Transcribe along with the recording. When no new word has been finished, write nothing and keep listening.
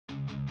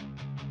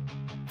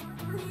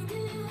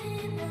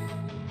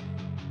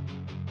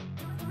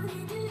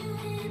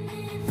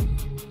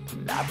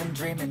I've been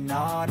dreaming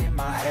on in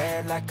my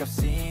head like I've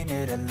seen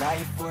it. A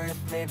life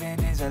worth living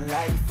is a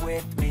life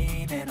with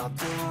meaning. I'll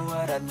do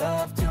what I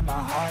love till my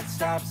heart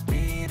stops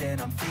beating.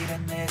 I'm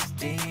feeding this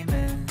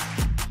demon.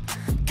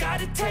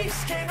 Got a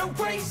taste, can't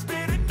erase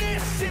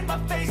bitterness in my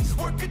face.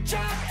 Work a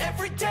job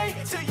every day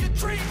till your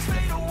dreams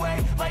fade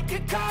away. Like a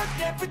card,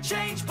 never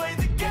change, play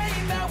the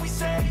game that we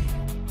say.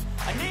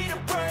 I need a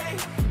break.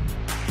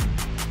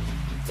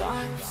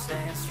 I'm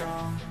staying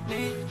strong,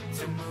 need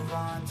to move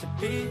on to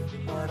be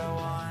what I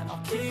want.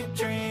 I'll keep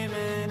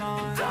dreaming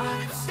on.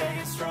 I'm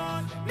staying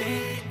strong,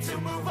 need to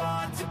move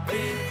on to be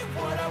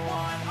what I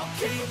want. I'll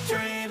keep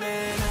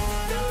dreaming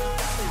on.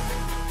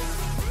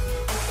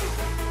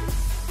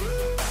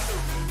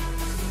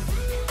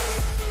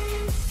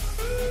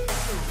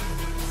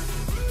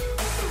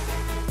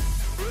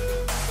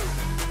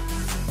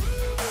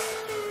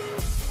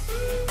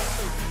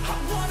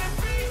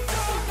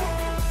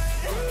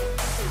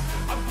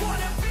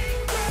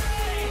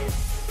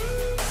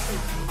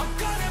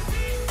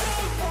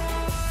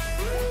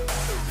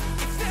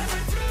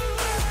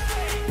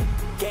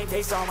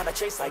 Face on when I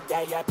chase like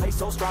that. Yeah, I play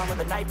so strong with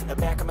a knife in the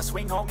back. I'ma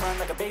swing home run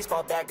like a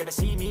baseball bat. Gonna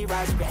see me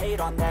rise, you can hate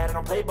on that. I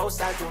don't play both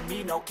sides, doing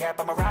me no cap.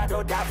 I'ma ride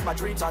or die for my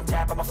dreams on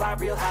tap. I'ma fly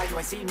real high, you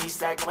ain't see me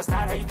slack. No, it's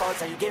not how you fall,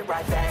 it's how you get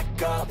right back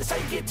up. That's how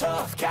you get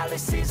tough.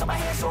 Calluses on my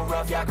hands so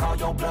rough, yeah, I call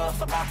your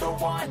bluff. I'm not the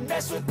one,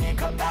 mess with me and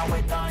come out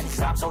with none. Cause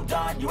I'm so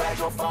done, you had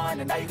your fun.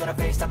 And now you're gonna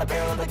face down the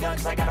barrel of the gun.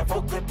 Cause I got a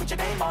full clip with your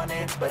name on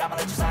it. But I'ma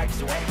let you slide cause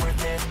you ain't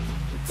worth it.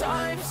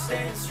 I'm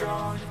staying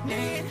strong,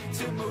 need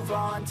to move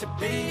on to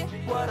be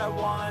what I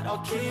want. I'll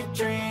keep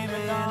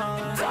dreaming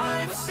on.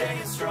 I'm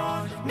staying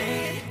strong,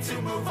 need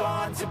to move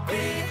on to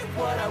be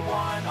what I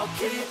want. I'll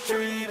keep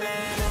dreaming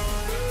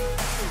on.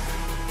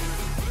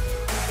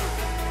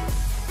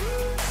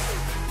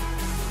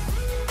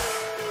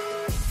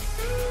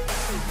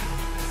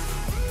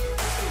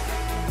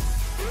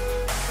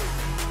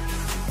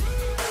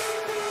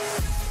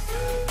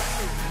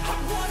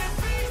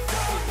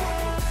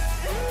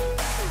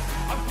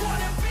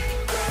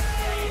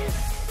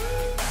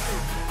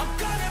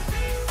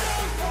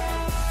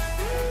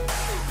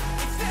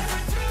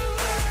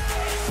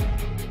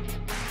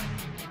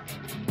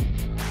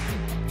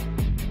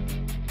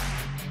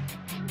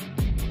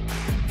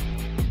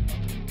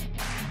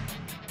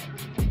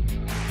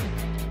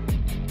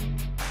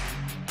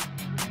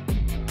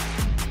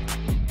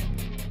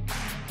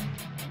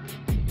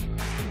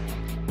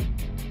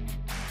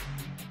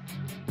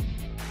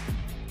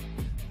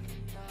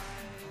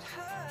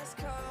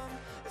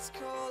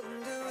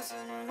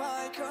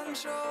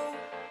 Control.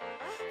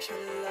 Your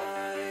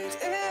light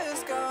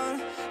is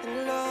gone,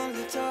 and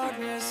lonely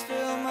darkness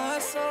fill my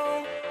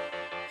soul.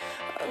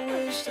 I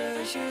wish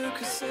that you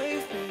could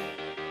save me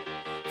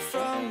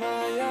from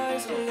my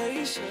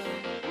isolation.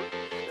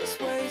 It's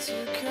way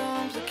too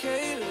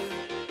complicated.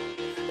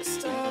 Let's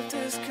stop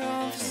this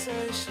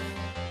conversation.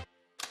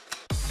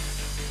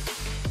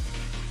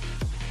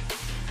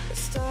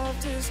 Let's stop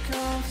this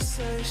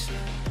conversation.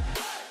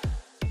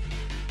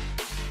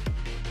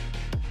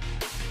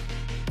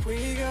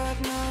 We got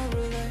no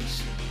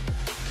relation.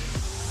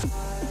 I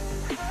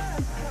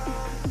have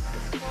come,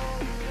 all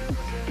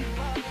losing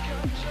my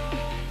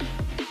control.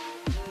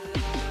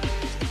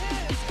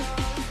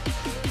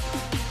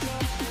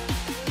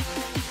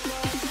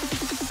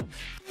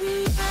 The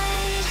light is gone, the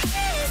light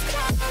is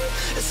gone.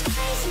 It's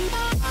crazy,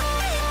 the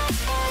light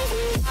is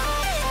gone.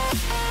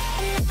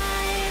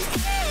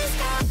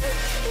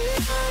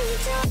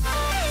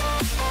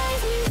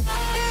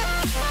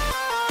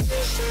 I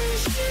wish that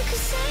you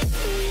could save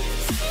me.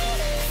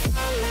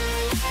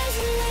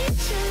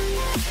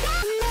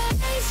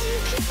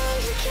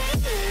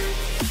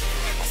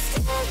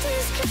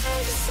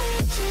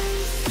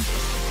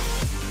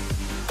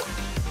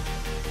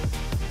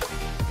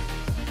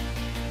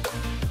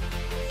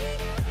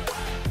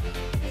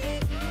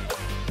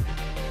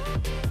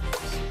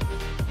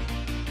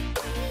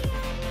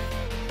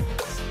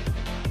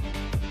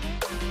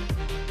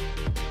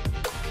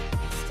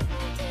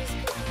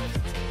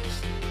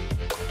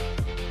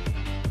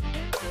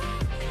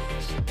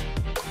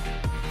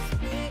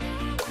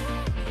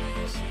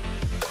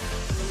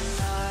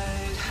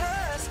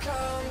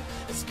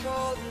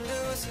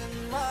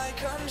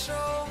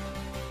 Control.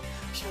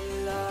 Your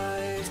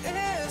light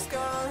is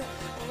gone,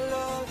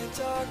 alone the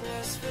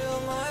darkness fill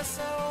my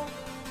soul.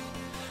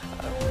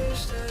 I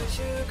wish that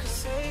you could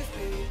save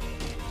me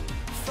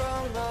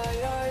from my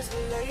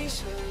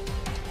isolation.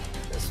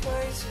 It's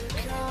way too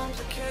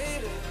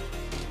complicated.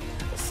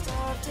 Let's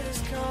stop this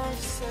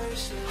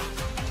conversation.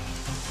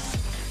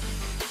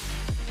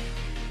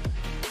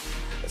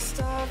 Let's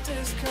stop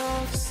this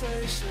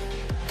conversation.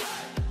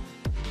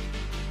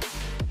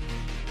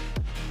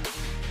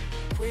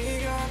 We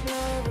got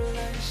no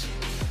relation.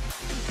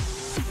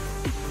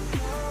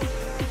 No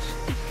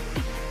relation.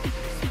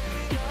 We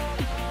got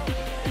no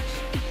relation. No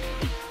relation.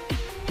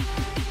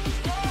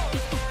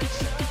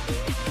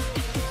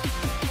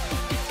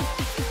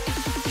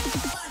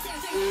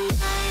 The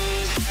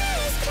light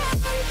is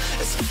gone.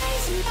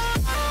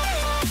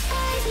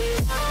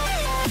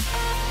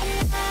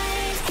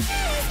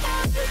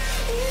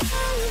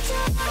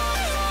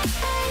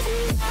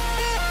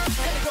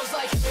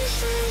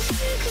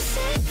 you could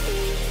save me.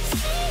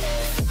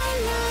 Saving from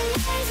my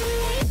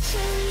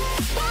isolation.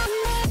 My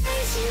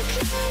memories you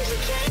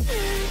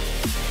complicated.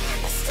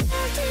 I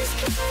start these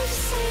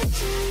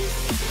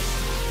conversations.